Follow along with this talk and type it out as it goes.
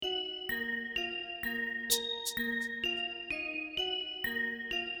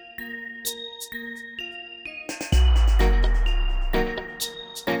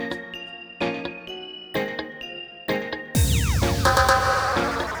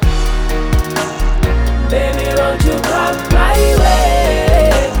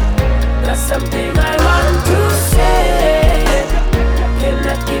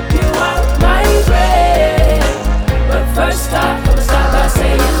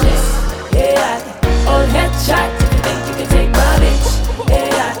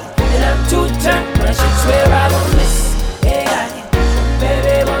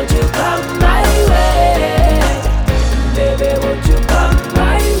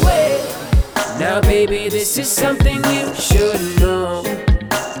Now baby, this is something you should know.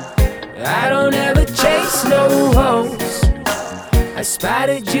 I don't ever chase no hoes. I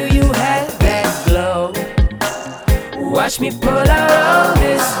spotted you, you had that glow. Watch me pull out all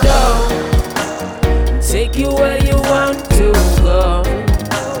this dough, take you where you want to go.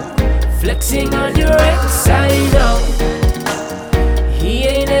 Flexing on your ex, I know he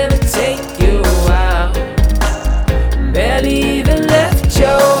ain't ever take you out. Barely even left your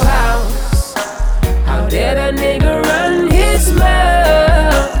house. How dare that nigga run his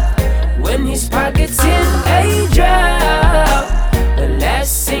mouth when his pockets in a drought? The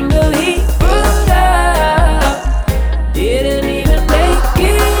last single he put out didn't even make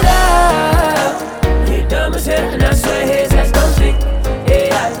it out. He dumb as hell, and I swear his ass don't think.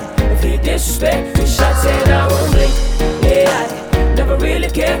 Yeah, if he disrespect, two shots and I won't blink. Yeah, never really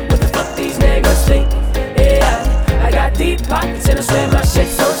care what the fuck these niggas think. Yeah, I got deep pockets and I swear my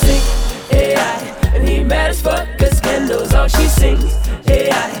shit's don't sink. Yeah, and he mad as fuck cause Kendall's all she sings.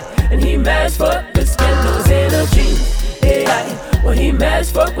 Yeah, and he mad as fuck cause Kendall's in her jeans. Yeah, well he mad as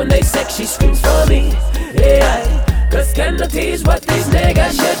fuck when they sex, she screams for me. Yeah, cause Kendall T is what these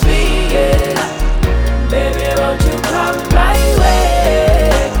niggas should be. Yeah, baby won't you come my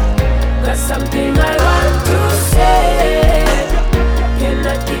way? Got something I want to say.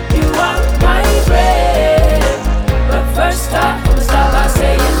 Cannot keep you out my brain. But first off, I'ma start by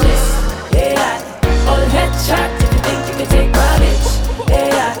saying this. Yeah, all headshot if you think you can take my bitch.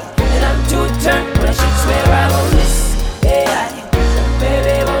 Yeah, and I'm too turned when I should swear I won't miss. Yeah,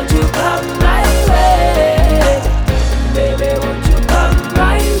 baby won't you come my way? Baby won't you come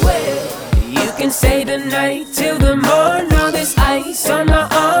my way? You can say the night till the morning. All this ice on my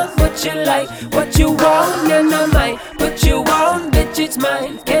arm, what you like, what you want, and I might put you on, bitch it's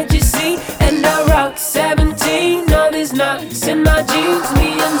mine, can't you see? And I rock 17, all these knocks in my jeans,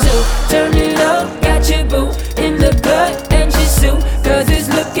 me and Zoo, turn it up, got your boo in the cut and she sue, cause it's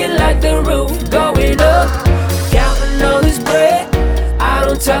looking like the roof going up, counting all this bread, I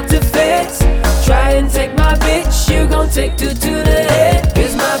don't talk to feds, try and take my bitch, you gon' take two to the head,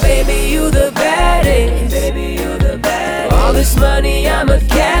 cause my baby you the baddest, baby you the baddest, all this money I'ma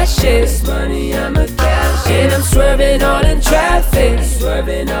cash it, and I'm swerving all in traffic,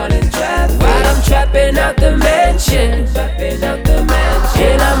 while I'm trapping out the mansion, and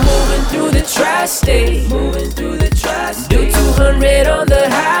I'm moving through the tri-state, do 200 on the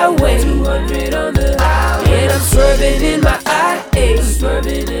highway, and I'm swerving in my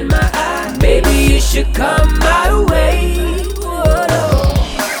I-8, baby you should come